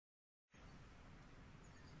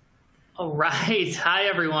All right. Hi,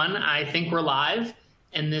 everyone. I think we're live,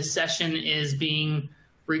 and this session is being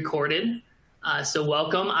recorded. So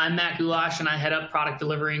welcome. I'm Matt Goulash, and I head up product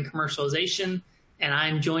delivery and commercialization, and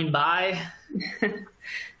I'm joined by...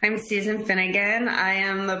 I'm Susan Finnegan. I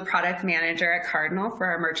am the product manager at Cardinal for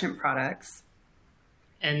our merchant products.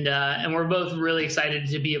 And we're both really excited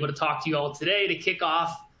to be able to talk to you all today to kick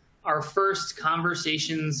off our first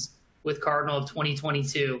conversations with Cardinal of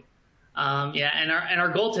 2022. And our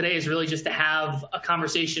goal today is really just to have a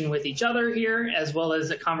conversation with each other here, as well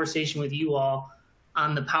as a conversation with you all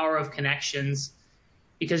on the power of connections.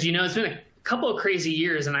 Because, you know, it's been a couple of crazy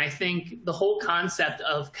years, and I think the whole concept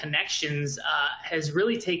of connections has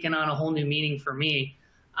really taken on a whole new meaning for me.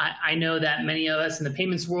 I know that many of us in the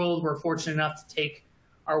payments world were fortunate enough to take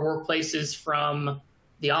our workplaces from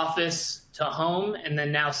the office to home, and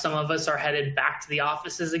then now some of us are headed back to the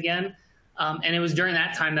offices again. And it was during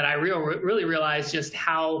that time that I really realized just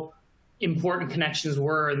how important connections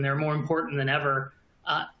were, and they're more important than ever.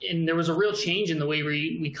 And there was a real change in the way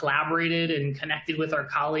we collaborated and connected with our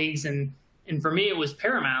colleagues. And for me, it was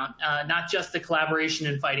paramount, not just the collaboration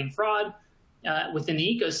in fighting fraud within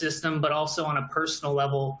the ecosystem, but also on a personal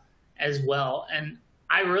level as well. And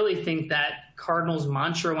I really think that Cardinal's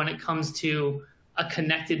mantra when it comes to a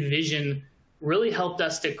connected vision really helped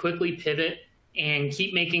us to quickly pivot and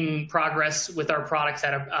keep making progress with our products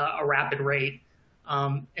at a rapid rate.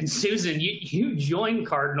 And Susan, you joined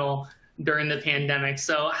Cardinal during the pandemic.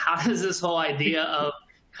 So how does this whole idea of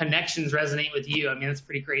connections resonate with you? I mean, it's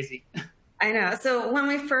pretty crazy. I know. So when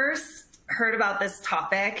we first heard about this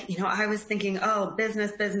topic, you know, I was thinking, oh,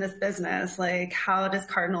 business. Like, how does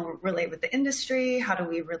Cardinal relate with the industry? How do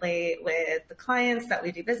we relate with the clients that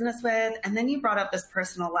we do business with? And then you brought up this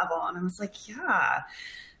personal level, and I was like, yeah.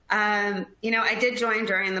 You know, I did join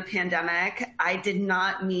during the pandemic. I did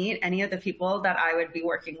not meet any of the people that I would be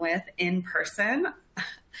working with in person.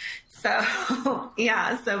 So,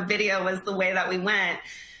 yeah, so video was the way that we went.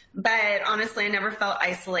 But honestly, I never felt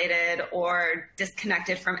isolated or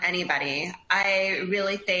disconnected from anybody. I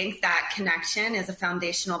really think that connection is a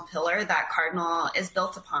foundational pillar that Cardinal is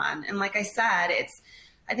built upon. And like I said,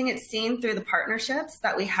 I think it's seen through the partnerships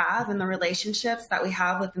that we have and the relationships that we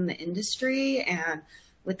have within the industry and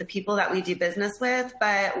with the people that we do business with.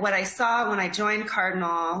 But what I saw when I joined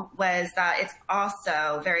Cardinal was that it's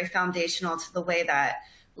also very foundational to the way that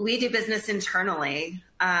we do business internally,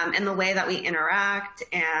 and the way that we interact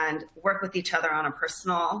and work with each other on a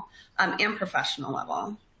personal and professional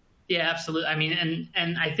level. Yeah, absolutely. I mean,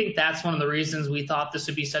 and I think that's one of the reasons we thought this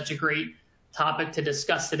would be such a great topic to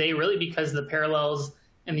discuss today, really because the parallels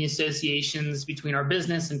and the associations between our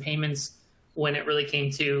business and payments when it really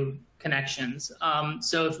came to connections.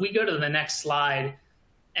 So if we go to the next slide,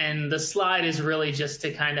 and the slide is really just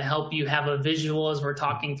to kind of help you have a visual as we're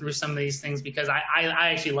talking through some of these things, because I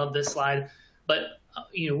actually love this slide. But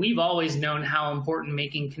you know, we've always known how important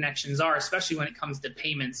making connections are, especially when it comes to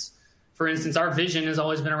payments. For instance, our vision has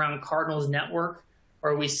always been around Cardinal's network,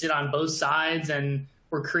 where we sit on both sides and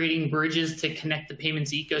we're creating bridges to connect the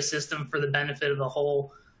payments ecosystem for the benefit of the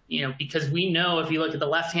whole. You know, because we know if you look at the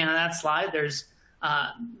left hand of that slide, there's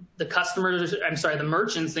the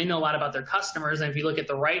merchants, they know a lot about their customers. And if you look at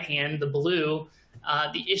the right hand, the blue,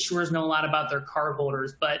 the issuers know a lot about their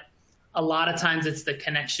cardholders. But a lot of times it's the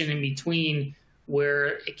connection in between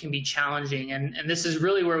where it can be challenging. And this is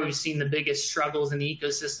really where we've seen the biggest struggles in the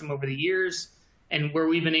ecosystem over the years, and where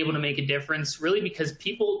we've been able to make a difference, really because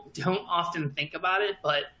people don't often think about it,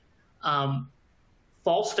 but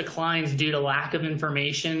false declines due to lack of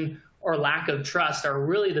information or lack of trust are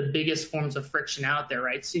really the biggest forms of friction out there,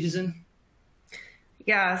 right, Susan?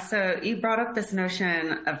 Yeah, so you brought up this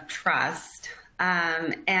notion of trust.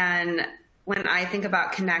 And when I think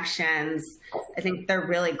about connections, I think they're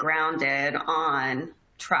really grounded on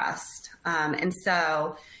trust. And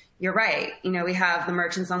so you're right. You know, we have the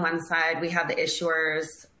merchants on one side, we have the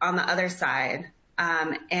issuers on the other side.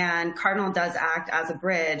 And Cardinal does act as a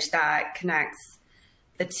bridge that connects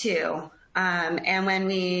the two. And when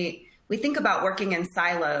we think about working in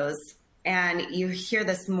silos, and you hear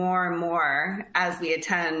this more and more as we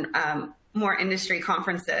attend more industry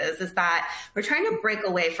conferences, is that we're trying to break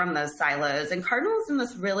away from those silos. And Cardinal's in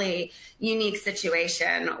this really unique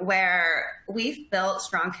situation where we've built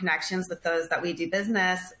strong connections with those that we do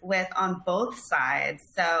business with on both sides.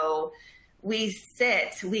 So we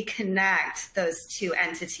connect those two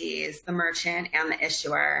entities, the merchant and the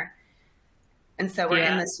issuer. And so we're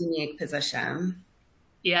in this unique position.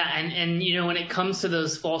 Yeah, and you know, when it comes to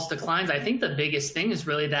those false declines, I think the biggest thing is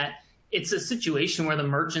really that it's a situation where the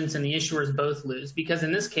merchants and the issuers both lose, because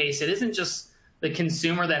in this case, it isn't just the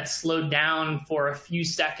consumer that's slowed down for a few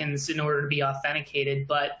seconds in order to be authenticated,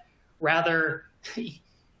 but rather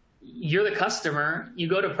you're the customer, you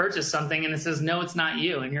go to purchase something and it says, no, it's not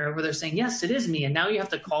you. And you're over there saying, yes, it is me. And now you have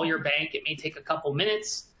to call your bank. It may take a couple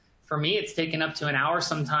minutes. For me, it's taken up to an hour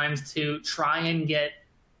sometimes to try and get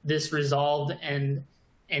this resolved and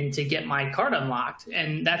to get my card unlocked.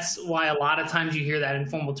 And that's why a lot of times you hear that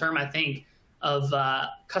informal term, I think, of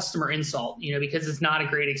customer insult, because it's not a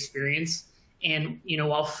great experience. And,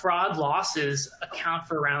 while fraud losses account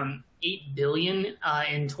for around $8 billion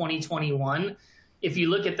in 2021, if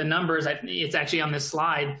you look at the numbers, it's actually on this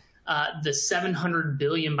slide, the $700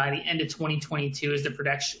 billion by the end of 2022 is the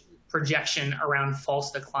projection around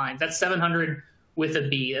false declines. That's 700 with a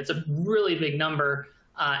B. That's a really big number.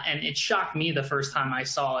 And it shocked me the first time I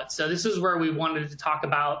saw it. So this is where we wanted to talk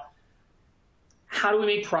about how do we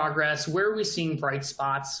make progress? Where are we seeing bright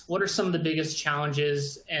spots? What are some of the biggest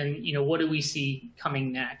challenges? And, what do we see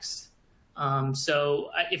coming next?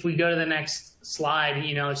 So if we go to the next slide,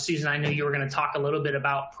 Susan, I know you were going to talk a little bit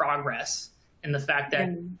about progress and the fact that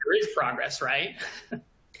there is progress, right?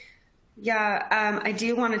 Yeah, I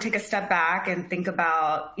do want to take a step back and think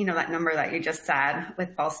about, that number that you just said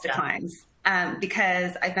with false declines.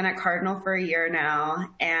 Because I've been at Cardinal for a year now,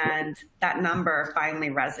 and that number finally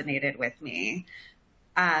resonated with me.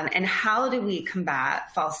 And how do we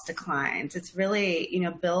combat false declines? It's really,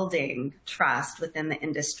 building trust within the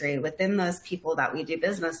industry, within those people that we do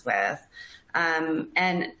business with,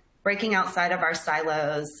 and breaking outside of our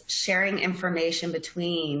silos, sharing information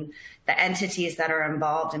between the entities that are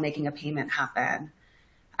involved in making a payment happen.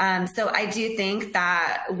 So I do think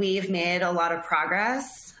that we've made a lot of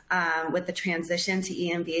progress with the transition to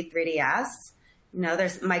EMV 3DS.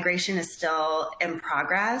 There's migration is still in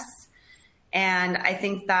progress. And I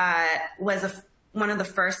think that was one of the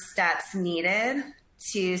first steps needed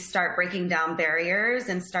to start breaking down barriers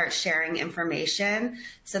and start sharing information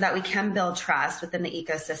so that we can build trust within the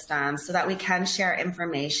ecosystem, so that we can share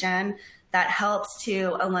information that helps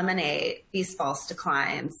to eliminate these false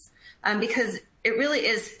declines. Because it really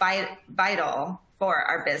is vital for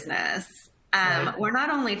our business. We're not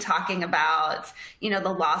only talking about, the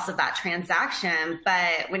loss of that transaction,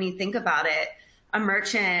 but when you think about it, a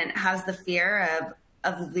merchant has the fear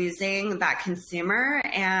of losing that consumer,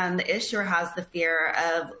 and the issuer has the fear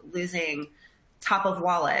of losing top of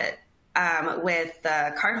wallet with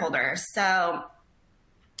the cardholder. So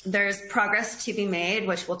there's progress to be made,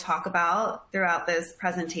 which we'll talk about throughout this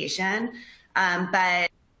presentation. But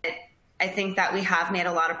I think that we have made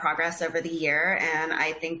a lot of progress over the year, and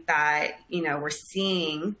I think that, we're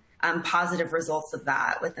seeing positive results of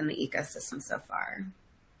that within the ecosystem so far.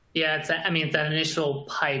 Yeah, it's that initial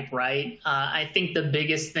pipe, right? I think the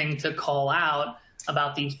biggest thing to call out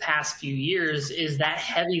about these past few years is that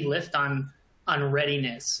heavy lift on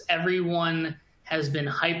readiness. Everyone has been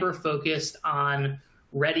hyper-focused on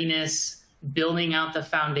readiness, building out the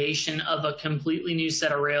foundation of a completely new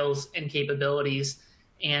set of rails and capabilities.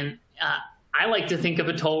 And I like to think of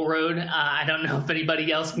a toll road. I don't know if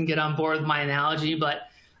anybody else can get on board with my analogy, but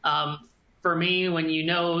for me, when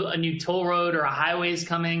a new toll road or a highway is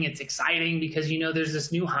coming, it's exciting because there's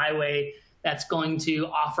this new highway that's going to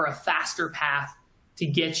offer a faster path to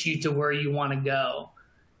get you to where you want to go.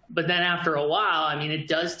 But then after a while, it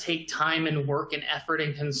does take time and work and effort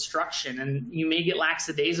and construction, and you may get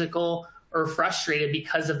lackadaisical or frustrated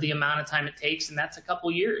because of the amount of time it takes, and that's a couple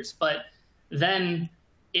years. But then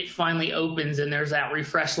it finally opens and there's that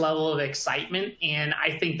refresh level of excitement. And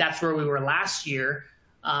I think that's where we were last year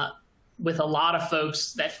with a lot of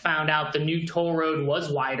folks that found out the new toll road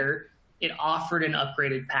was wider. It offered an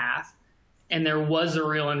upgraded path, and there was a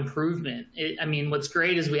real improvement. What's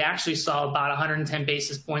great is we actually saw about 110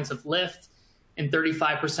 basis points of lift and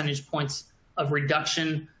 35 percentage points of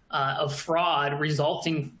reduction of fraud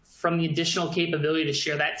resulting from the additional capability to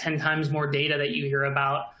share that 10 times more data that you hear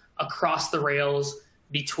about across the rails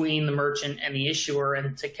between the merchant and the issuer,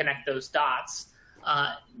 and to connect those dots.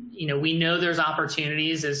 We know there's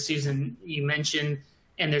opportunities, as Susan, you mentioned,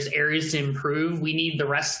 and there's areas to improve. We need the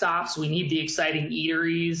rest stops. We need the exciting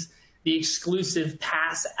eateries, the exclusive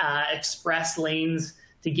pass express lanes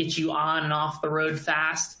to get you on and off the road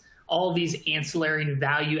fast, all these ancillary and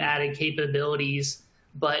value-added capabilities.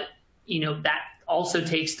 But, that also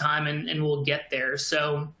takes time, and we'll get there.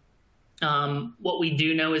 So what we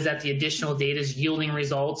do know is that the additional data is yielding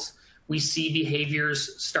results. We see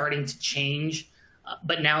behaviors starting to change.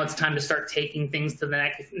 But now it's time to start taking things to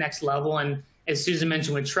the next level. And as Susan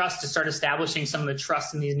mentioned with trust, to start establishing some of the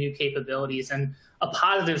trust in these new capabilities. And a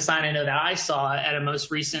positive sign I know that I saw at a most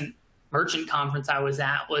recent merchant conference I was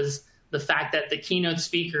at was the fact that the keynote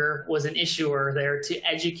speaker was an issuer there to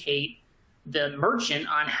educate the merchant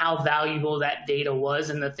on how valuable that data was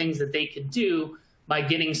and the things that they could do by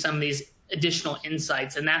getting some of these additional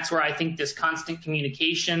insights. And that's where I think this constant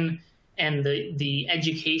communication and the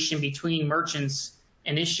education between merchants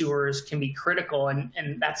and issuers can be critical. And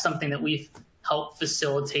that's something that we've helped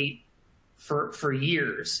facilitate for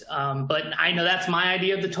years. But I know that's my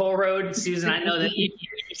idea of the toll road. Susan, I know that you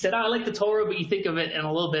said, oh, I like the toll road, but you think of it in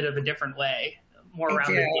a little bit of a different way, more around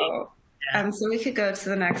the data. Yeah. So we could go to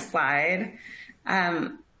the next slide.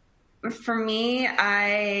 For me,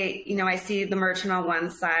 I see the merchant on one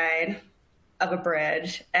side of a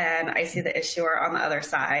bridge and I see the issuer on the other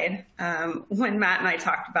side. When Matt and I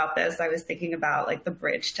talked about this, I was thinking about like the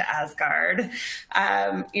bridge to Asgard.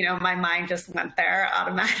 My mind just went there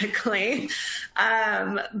automatically.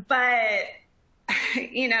 But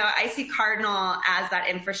I see Cardinal as that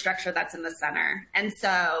infrastructure that's in the center. And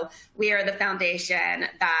so we are the foundation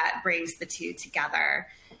that brings the two together.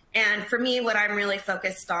 And for me, what I'm really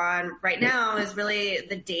focused on right now is really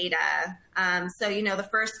the data. The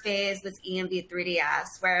first phase was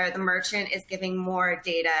EMV3DS, where the merchant is giving more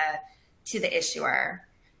data to the issuer.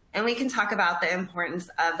 And we can talk about the importance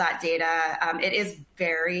of that data. It is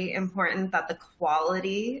very important that the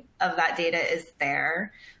quality of that data is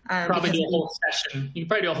there. Probably do a whole session. You could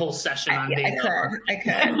probably do a whole session on data. I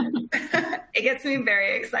could. It gets me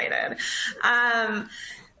very excited.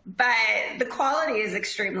 But the quality is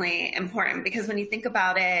extremely important because when you think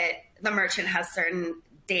about it, the merchant has certain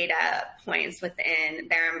data points within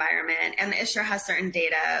their environment and the issuer has certain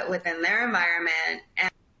data within their environment.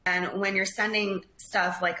 And when you're sending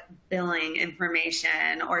stuff like billing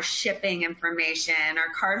information or shipping information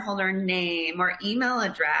or cardholder name or email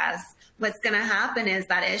address, what's going to happen is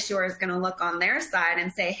that issuer is going to look on their side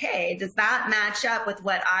and say, hey, does that match up with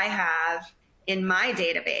what I have in my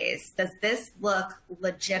database? Does this look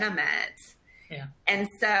legitimate? Yeah. And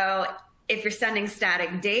so if you're sending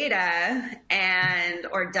static data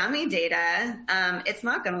or dummy data, it's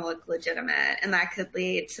not going to look legitimate. And that could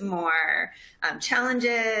lead to more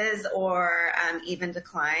challenges or even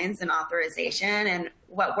declines in authorization. And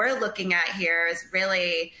what we're looking at here is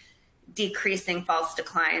really decreasing false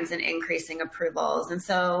declines and increasing approvals. And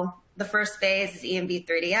so the first phase is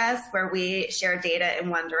EMV3DS, where we share data in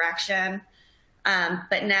one direction.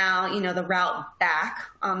 But now, the route back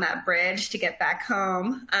on that bridge to get back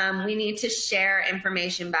home, we need to share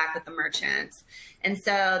information back with the merchants. And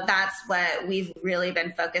so that's what we've really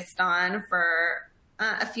been focused on for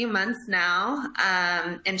a few months now,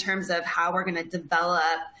 in terms of how we're going to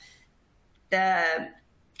develop the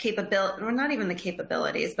capability, or not even the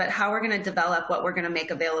capabilities, but how we're going to develop what we're going to make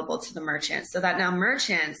available to the merchants so that now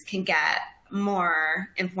merchants can get more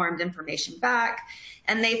informed information back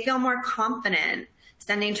and they feel more confident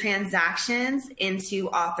sending transactions into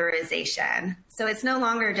authorization. So it's no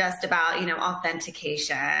longer just about,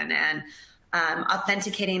 authentication and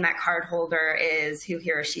authenticating that cardholder is who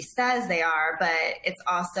he or she says they are, but it's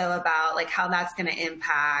also about like how that's going to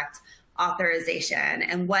impact authorization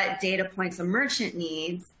and what data points a merchant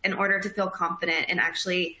needs in order to feel confident in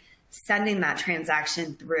actually sending that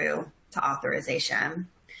transaction through to authorization.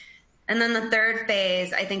 And then the third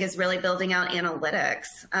phase, I think, is really building out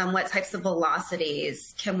analytics. What types of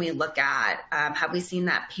velocities can we look at? Have we seen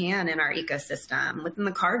that pan in our ecosystem, within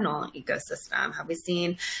the Cardinal ecosystem? Have we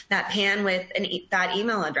seen that pan with that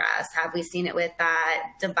email address? Have we seen it with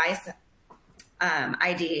that device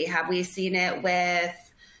ID? Have we seen it with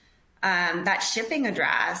that shipping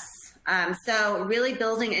address? So really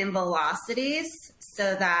building in velocities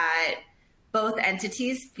so that both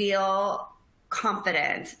entities feel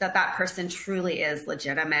confident that that person truly is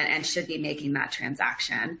legitimate and should be making that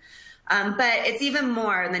transaction. But it's even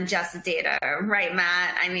more than just data, right,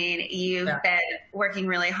 Matt? I mean, you've been working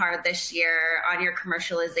really hard this year on your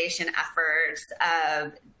commercialization efforts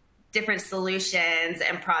of different solutions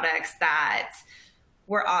and products that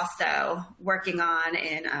we're also working on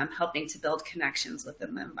in helping to build connections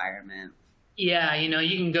within the environment. Yeah,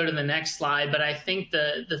 you can go to the next slide, but I think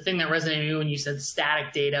the thing that resonated with me when you said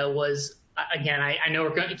static data was, again, I know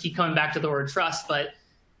we're going to keep coming back to the word trust, but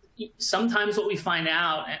sometimes what we find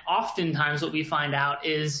out, and oftentimes what we find out,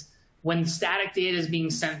 is when static data is being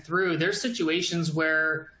sent through, there's situations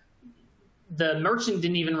where the merchant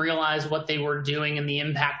didn't even realize what they were doing and the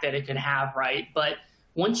impact that it could have, right? But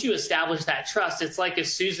once you establish that trust, it's like if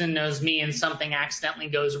Susan knows me and something accidentally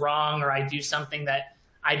goes wrong, or I do something that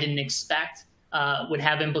I didn't expect would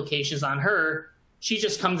have implications on her, she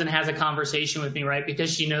just comes and has a conversation with me, right?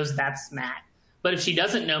 Because she knows that's Matt. But if she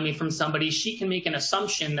doesn't know me from somebody, she can make an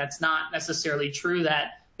assumption that's not necessarily true,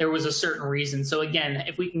 that there was a certain reason. So again,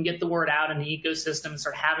 if we can get the word out in the ecosystem,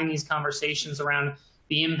 start having these conversations around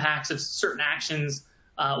the impacts of certain actions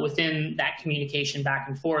within that communication back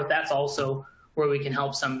and forth, that's also where we can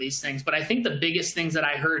help some of these things. But I think the biggest things that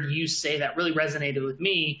I heard you say that really resonated with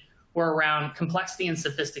me were around complexity and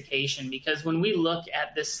sophistication. Because when we look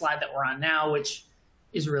at this slide that we're on now, which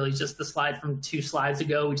is really just the slide from 2 slides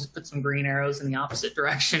ago, we just put some green arrows in the opposite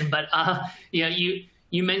direction. But you know,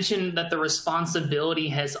 you mentioned that the responsibility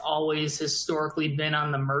has always historically been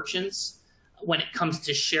on the merchants when it comes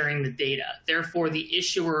to sharing the data. Therefore, the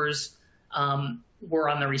issuers were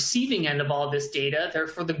on the receiving end of all of this data.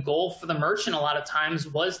 Therefore, the goal for the merchant a lot of times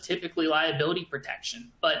was typically liability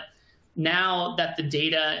protection. But now that the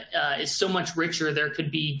data is so much richer, there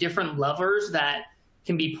could be different levers that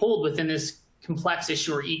can be pulled within this complex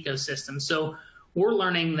issuer ecosystem. So we're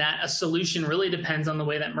learning that a solution really depends on the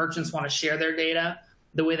way that merchants want to share their data,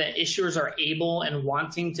 the way that issuers are able and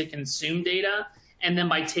wanting to consume data. And then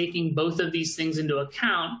by taking both of these things into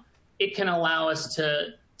account, it can allow us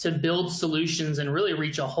to build solutions and really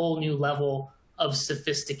reach a whole new level of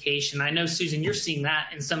sophistication. I know, Susan, you're seeing that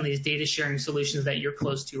in some of these data sharing solutions that you're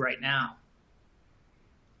close to right now.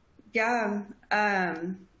 Yeah.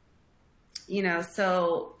 You know,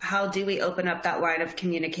 so how do we open up that line of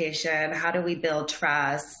communication? How do we build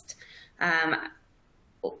trust?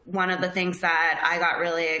 One of the things that I got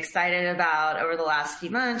really excited about over the last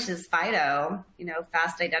few months is FIDO, you know,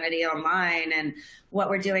 fast identity online, and what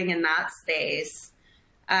we're doing in that space.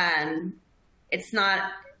 It's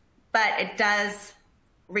not, but it does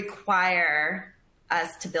require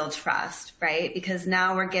us to build trust, right? Because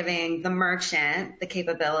now we're giving the merchant the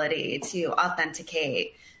capability to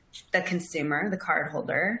authenticate the consumer, the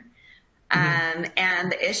cardholder,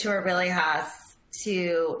 and the issuer really has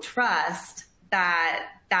to trust that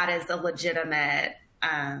that is a legitimate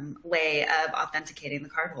way of authenticating the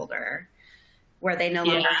cardholder, where they no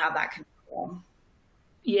longer have that control.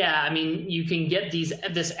 Yeah, I mean, you can get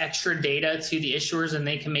this extra data to the issuers, and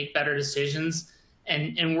they can make better decisions.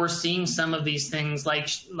 And we're seeing some of these things,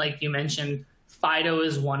 like you mentioned, FIDO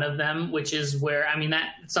is one of them, which is where, I mean,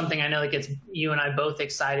 that's something I know that gets you and I both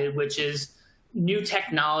excited, which is new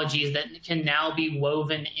technologies that can now be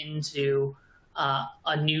woven into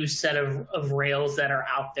a new set of rails that are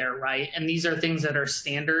out there, right? And these are things that are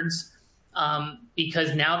standards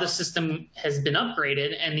because now the system has been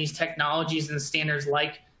upgraded, and these technologies and standards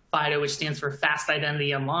like FIDO, which stands for Fast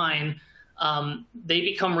Identity Online, they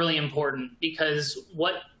become really important, because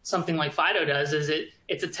what something like FIDO does is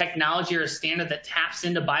it's a technology or a standard that taps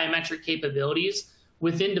into biometric capabilities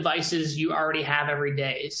within devices you already have every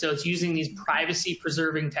day. So it's using these privacy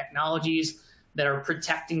preserving technologies that are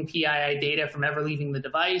protecting PII data from ever leaving the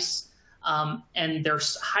device. And they're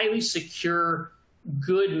highly secure,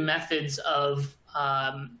 good methods of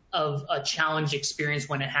a challenge experience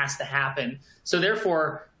when it has to happen. So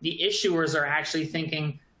therefore, the issuers are actually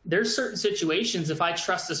thinking, there's certain situations, if I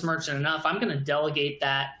trust this merchant enough, I'm going to delegate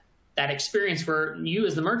that experience where you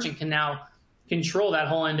as the merchant can now control that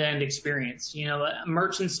whole end-to-end experience. You know,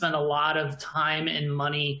 merchants spend a lot of time and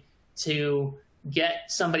money to get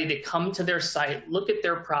somebody to come to their site, look at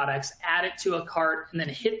their products, add it to a cart, and then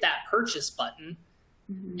hit that purchase button.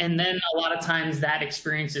 And then a lot of times that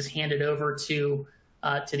experience is handed over to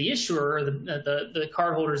the issuer, or the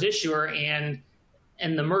cardholder's issuer, and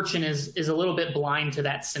the merchant is a little bit blind to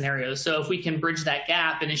that scenario. So if we can bridge that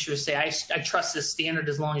gap and issuers say, I trust this standard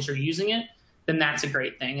as long as you're using it, then that's a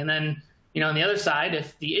great thing. And then, you know, on the other side,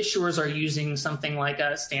 if the issuers are using something like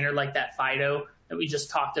a standard like that FIDO that we just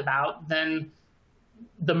talked about, then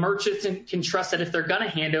the merchant can trust that if they're going to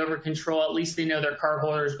hand over control, at least they know their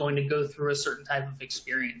cardholder is going to go through a certain type of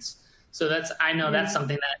experience. So I know that's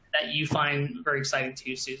something that you find very exciting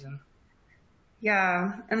too, Susan.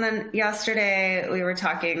 Yeah. And then yesterday we were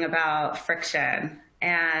talking about friction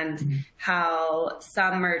and how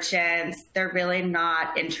some merchants, they're really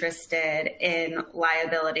not interested in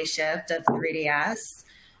liability shift of 3DS.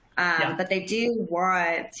 But they do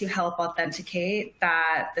want to help authenticate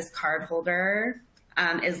that this cardholder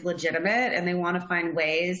is legitimate, and they want to find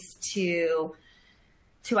ways to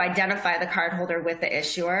identify the cardholder with the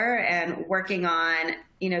issuer, and working on,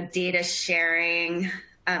 you know, data sharing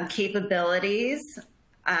capabilities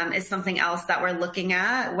is something else that we're looking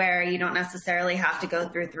at, where you don't necessarily have to go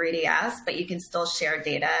through 3DS, but you can still share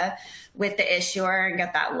data with the issuer and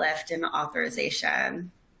get that lift in authorization.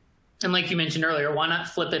 And like you mentioned earlier, why not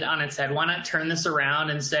flip it on its head? Why not turn this around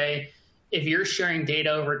and say, if you're sharing data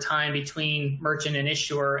over time between merchant and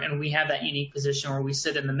issuer, and we have that unique position where we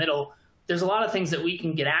sit in the middle, there's a lot of things that we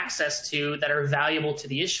can get access to that are valuable to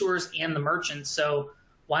the issuers and the merchants. So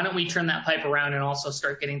why don't we turn that pipe around and also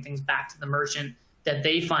start getting things back to the merchant that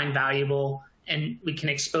they find valuable, and we can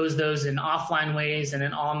expose those in offline ways and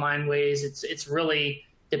in online ways. It's really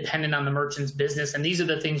dependent on the merchant's business. And these are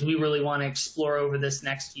the things we really want to explore over this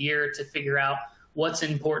next year to figure out what's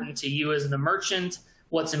important to you as the merchant,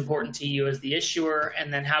 what's important to you as the issuer,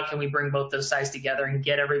 and then how can we bring both those sides together and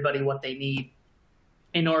get everybody what they need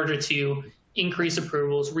in order to increase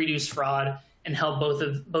approvals, reduce fraud, and help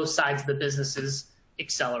both sides of the businesses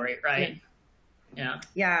accelerate, right?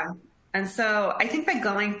 Yeah. And so I think by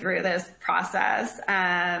going through this process,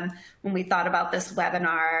 when we thought about this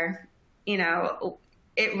webinar,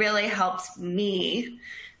 it really helped me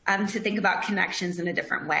to think about connections in a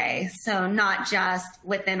different way. So not just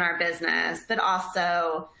within our business, but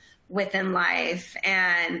also within life,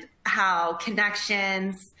 and how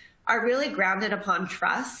connections are really grounded upon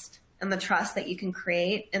trust and the trust that you can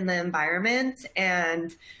create in the environment.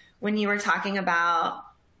 And when you were talking about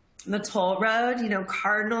the toll road,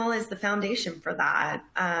 Cardinal is the foundation for that.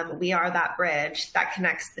 We are that bridge that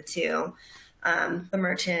connects the two, the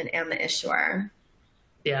merchant and the issuer.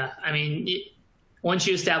 Yeah. I mean, once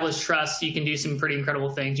you establish trust, you can do some pretty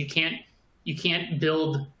incredible things. You can't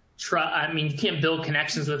build trust. I mean, you can't build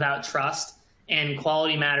connections without trust, and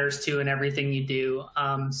quality matters too in everything you do.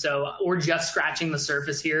 So we're just scratching the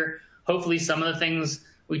surface here. Hopefully some of the things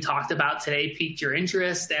we talked about today piqued your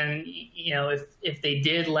interest. And, if they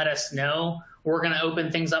did, let us know. We're going to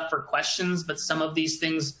open things up for questions, but some of these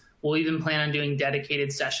things we'll even plan on doing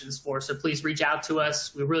dedicated sessions for. So please reach out to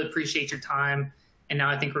us. We really appreciate your time. And now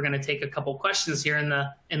I think we're going to take a couple questions here in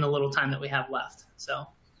the little time that we have left. So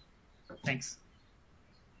thanks.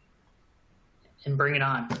 And bring it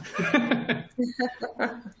on.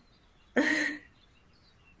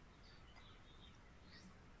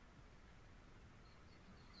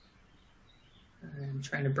 I'm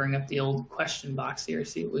trying to bring up the old question box here,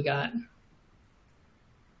 see what we got.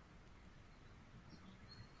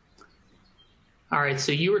 All right,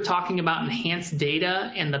 so you were talking about enhanced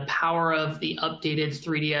data and the power of the updated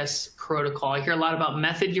 3DS protocol. I hear a lot about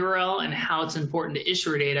method URL and how it's important to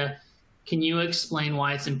issuer data. Can you explain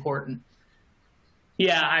why it's important?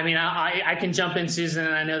 Yeah, I mean, I can jump in, Susan,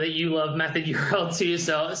 and I know that you love method URL too,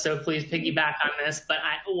 so please piggyback on this. But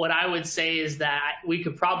what I would say is that we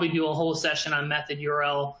could probably do a whole session on method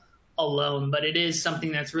URL alone, but it is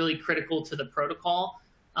something that's really critical to the protocol.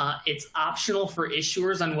 It's optional for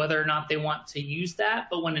issuers on whether or not they want to use that,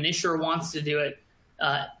 but when an issuer wants to do it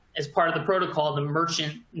as part of the protocol, the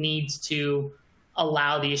merchant needs to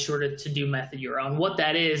allow the issuer to do method URL. And what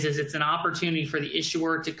that is it's an opportunity for the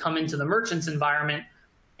issuer to come into the merchant's environment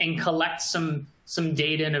and collect some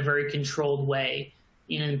data in a very controlled way.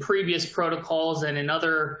 In previous protocols and in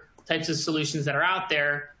other types of solutions that are out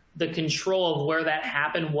there, the control of where that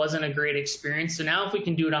happened wasn't a great experience. So now if we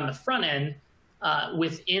can do it on the front end,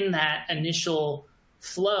 within that initial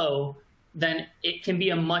flow, then it can be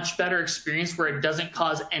a much better experience where it doesn't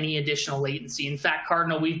cause any additional latency. In fact,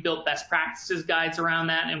 Cardinal, we've built best practices guides around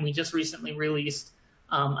that, and we just recently released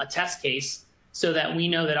a test case so that we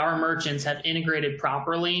know that our merchants have integrated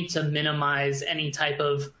properly to minimize any type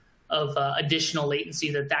of additional latency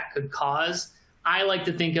that could cause. I like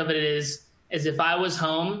to think of it as if I was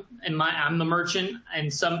home and I'm the merchant and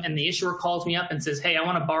the issuer calls me up and says, hey, I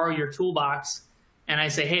want to borrow your toolbox. And I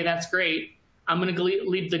say, hey, that's great. I'm going to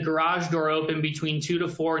leave the garage door open between 2 to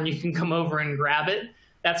 4 and you can come over and grab it.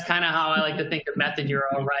 That's kind of how I like to think of method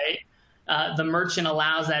URL, right? The merchant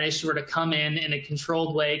allows that issuer to come in a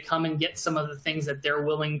controlled way, come and get some of the things that they're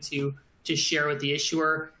willing to share with the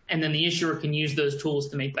issuer. And then the issuer can use those tools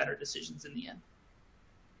to make better decisions in the end.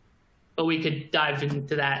 But we could dive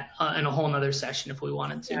into that in a whole nother session if we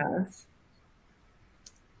wanted to. Yes.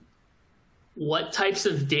 What types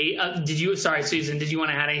of data sorry, Susan, did you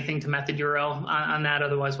want to add anything to method URL on that?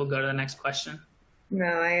 Otherwise, we'll go to the next question. No,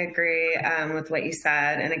 I agree with what you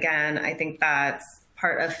said. And again, I think that's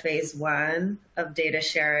part of phase 1 of data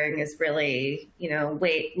sharing is really,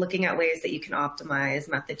 looking at ways that you can optimize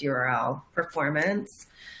method URL performance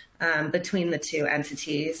between the two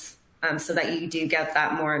entities. So that you do get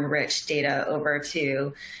that more enriched data over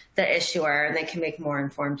to the issuer and they can make more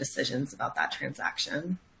informed decisions about that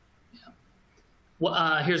transaction. Yeah.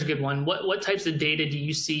 Well, here's a good one. What types of data do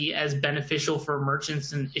you see as beneficial for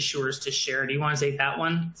merchants and issuers to share? Do you want to take that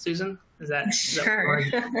one, Susan? Sure.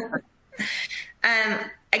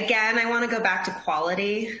 Again, I want to go back to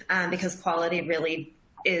quality because quality really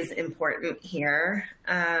is important here.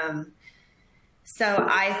 So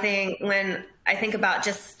I think when I think about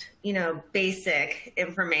just, basic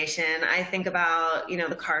information, I think about,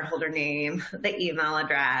 the cardholder name, the email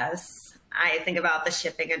address, I think about the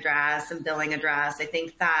shipping address and billing address. I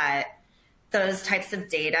think that those types of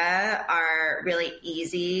data are really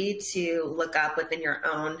easy to look up within your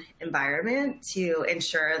own environment to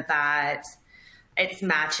ensure that it's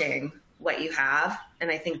matching what you have.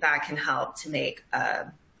 And I think that can help to make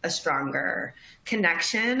a stronger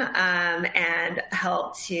connection and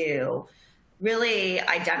help to really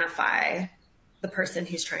identify the person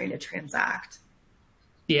who's trying to transact.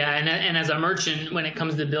 Yeah, and as a merchant, when it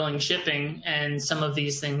comes to billing, shipping, and some of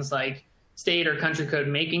these things like state or country code,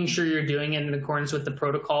 making sure you're doing it in accordance with the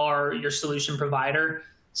protocol or your solution provider,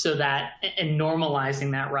 so that, and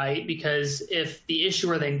normalizing that, right? Because if the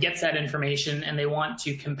issuer then gets that information and they want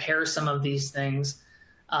to compare some of these things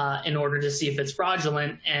in order to see if it's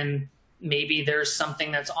fraudulent, and maybe there's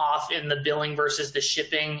something that's off in the billing versus the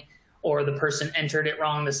shipping, or the person entered it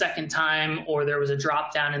wrong the second time, or there was a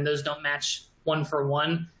drop down and those don't match one for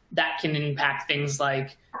one, that can impact things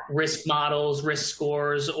like risk models, risk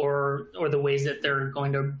scores, or the ways that they're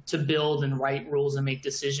going to build and write rules and make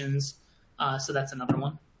decisions. So that's another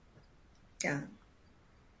one. Yeah.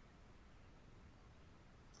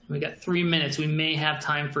 We got 3 minutes. We may have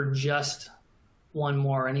time for just one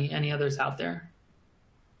more. Any others out there?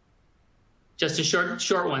 Just a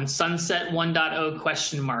short one. Sunset 1.0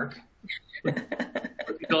 question mark. We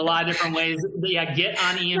go a lot of different ways. Yeah, get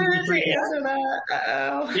on EMV3DS.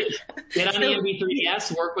 Get on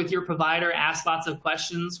EMV3DS. Work with your provider. Ask lots of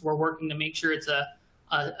questions. We're working to make sure it's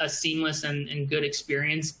a seamless and good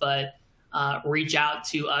experience. But reach out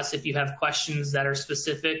to us if you have questions that are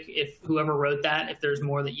specific. If whoever wrote that, if there's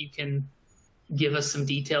more that you can give us some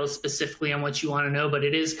details specifically on what you want to know. But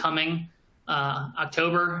it is coming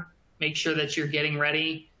October. Make sure that you're getting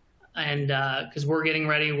ready. And because we're getting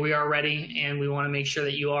ready, we are ready, and we want to make sure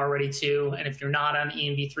that you are ready too. And if you're not on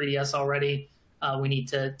EMV3DS already, we need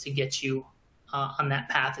to get you on that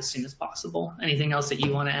path as soon as possible. Anything else that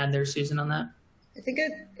you want to add there, Susan, on that? I think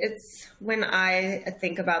it's when I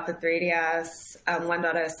think about the 3DS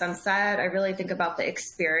 1.0 sunset, I really think about the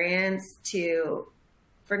experience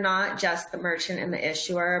for not just the merchant and the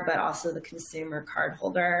issuer, but also the consumer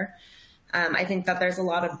cardholder. I think that there's a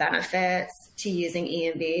lot of benefits to using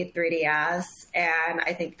EMV 3DS, and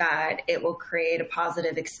I think that it will create a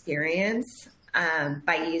positive experience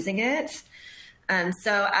by using it.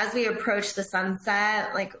 So as we approach the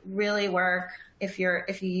sunset, like really work, if you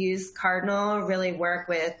use Cardinal, really work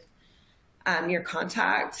with your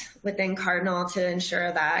contact within Cardinal to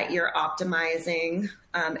ensure that you're optimizing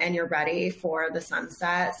and you're ready for the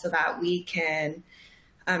sunset, so that we can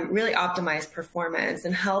really optimize performance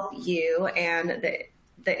and help you and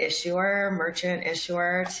the issuer, merchant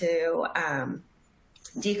issuer, to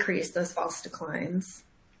decrease those false declines.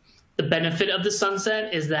 The benefit of the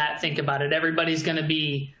sunset is that, think about it, everybody's going to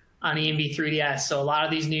be on EMV3DS. So a lot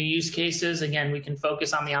of these new use cases, again, we can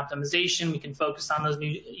focus on the optimization, we can focus on those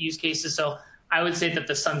new use cases. So I would say that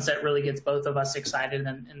the sunset really gets both of us excited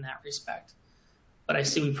in that respect. But I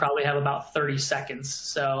see we probably have about 30 seconds.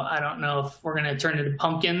 So I don't know if we're going to turn into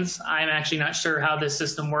pumpkins. I'm actually not sure how this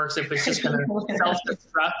system works, if it's just going to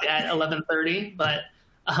self-destruct at 11:30. But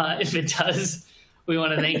if it does, we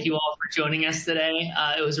want to thank you all for joining us today.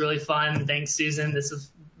 It was really fun. Thanks, Susan. This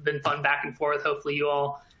has been fun back and forth. Hopefully you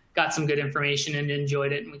all got some good information and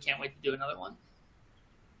enjoyed it, and we can't wait to do another one.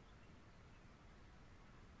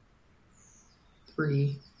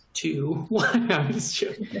 3, 2, 1. I'm just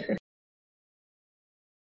joking.